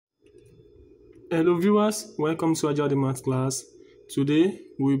Hello viewers, welcome to Agile Math class. Today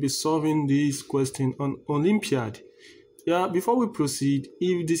we'll be solving this question on Olympiad. Before we proceed,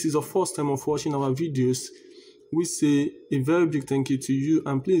 if this is the first time of watching our videos, we say a very big thank you to you,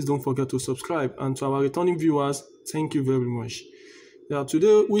 and please don't forget to subscribe. And to our returning viewers, thank you very much.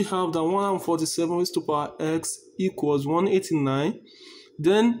 Today we have the 147 raised to power x equals 189.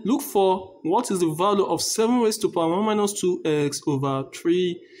 Then look for what is the value of 7 raised to power 1 minus 2x over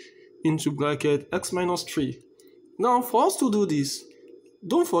 3 into bracket x minus 3. Now for us to do this,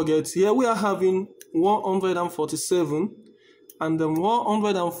 don't forget here we are having 147, and then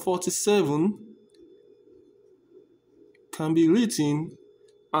 147 can be written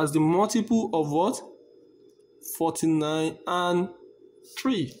as the multiple of what? 49 and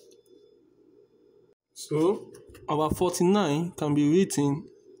 3. So our 49 can be written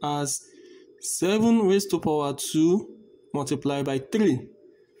as 7 raised to power 2 multiplied by 3.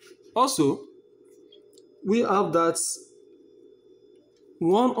 Also, we have that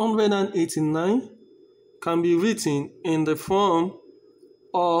 189 can be written in the form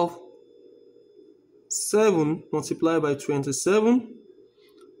of 7 multiplied by 27,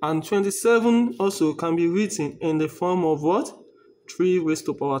 and 27 also can be written in the form of what? 3 raised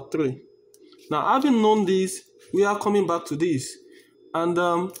to power 3. Now, having known this, we are coming back to this, and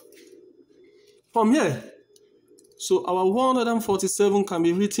from here, so our 147 can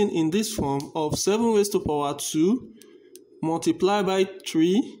be written in this form of 7 raised to power 2 multiplied by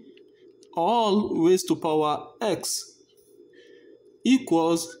 3 all raised to power x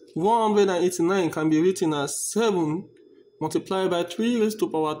equals 189 can be written as 7 multiplied by 3 raised to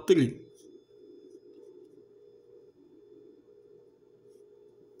power 3.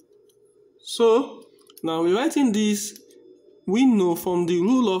 So now rewriting this, we know from the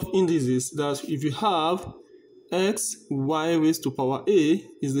rule of indices that if you have x y raised to power a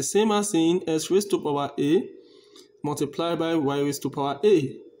is the same as saying x raised to power a multiplied by y raised to power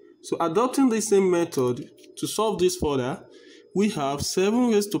a. So adopting the same method to solve this further, we have 7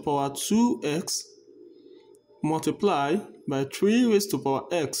 raised to power 2x multiplied by 3 raised to power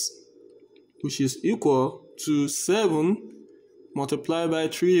x, which is equal to 7 multiplied by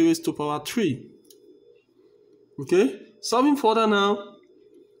 3 raised to power 3. Okay, solving further now.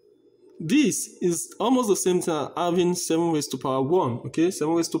 This is almost the same thing as having 7 raised to power 1. Okay,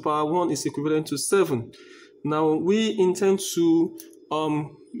 7 raised to power 1 is equivalent to 7. Now we intend to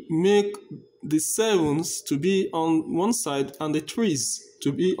make the 7s to be on one side and the 3s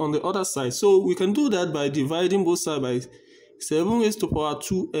to be on the other side. So we can do that by dividing both sides by 7 raised to power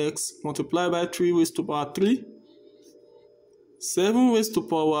 2x multiplied by 3 raised to power 3. 7 raised to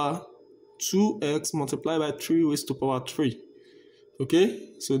power 2x multiplied by 3 raised to power 3.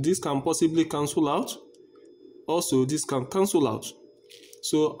 Okay, so this can possibly cancel out. Also, this can cancel out.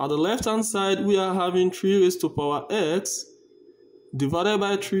 So at the left hand side, we are having 3 raised to power x divided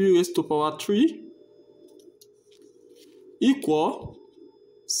by 3 raised to power 3 equal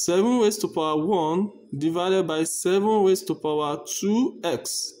 7 raised to power 1 divided by 7 raised to power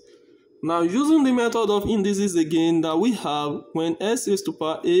 2x. Now using the method of indices again that we have when s raised to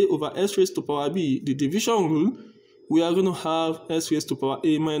power a over s raised to power b, the division rule, we are going to have s raised to power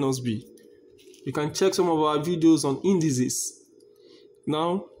a minus b. You can check some of our videos on indices.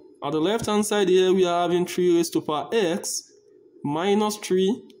 Now, at the left hand side here, we are having 3 raised to power x minus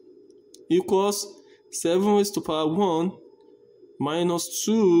 3 equals 7 raised to power 1 minus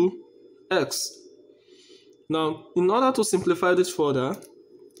 2x. Now, in order to simplify this further,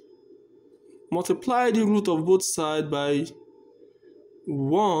 multiply the root of both sides by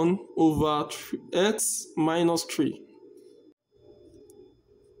 1 over x minus 3.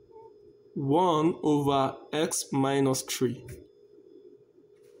 1 over x minus 3.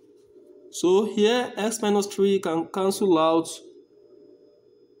 So here x minus 3 can cancel out.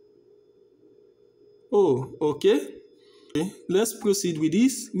 Oh, okay. Let's proceed with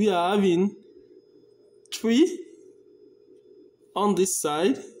this. We are having 3 on this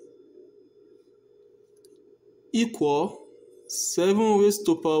side equal 7 raised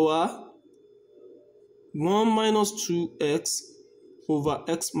to power 1 minus 2x over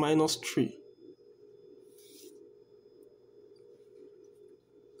x minus 3.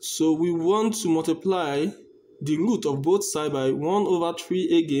 So we want to multiply the root of both sides by 1 over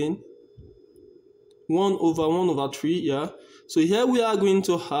 3 again. 1 over 3, yeah. So here we are going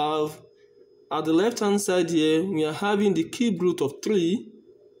to have, at the left hand side here, we are having the cube root of 3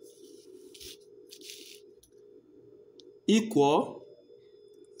 equal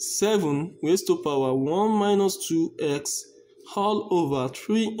 7 raised to power 1 minus 2x all over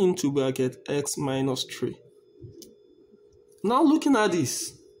 3 into bracket x minus 3. Now looking at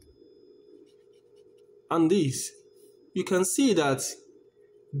this, and this, you can see that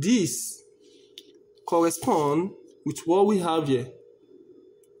this corresponds with what we have here.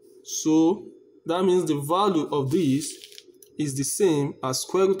 So that means the value of this is the same as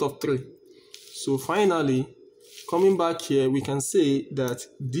square root of 3. So finally, coming back here, we can say that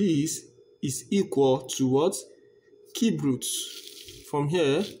this is equal to what? Cube root. From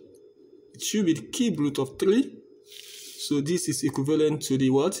here, it should be the cube root of 3. So this is equivalent to the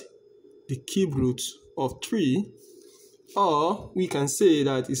what? The cube root of 3. Or we can say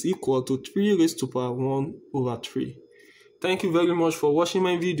that it's equal to 3 raised to power 1 over 3. Thank you very much for watching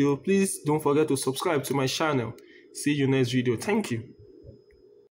my video. Please don't forget to subscribe to my channel. See you next video. Thank you.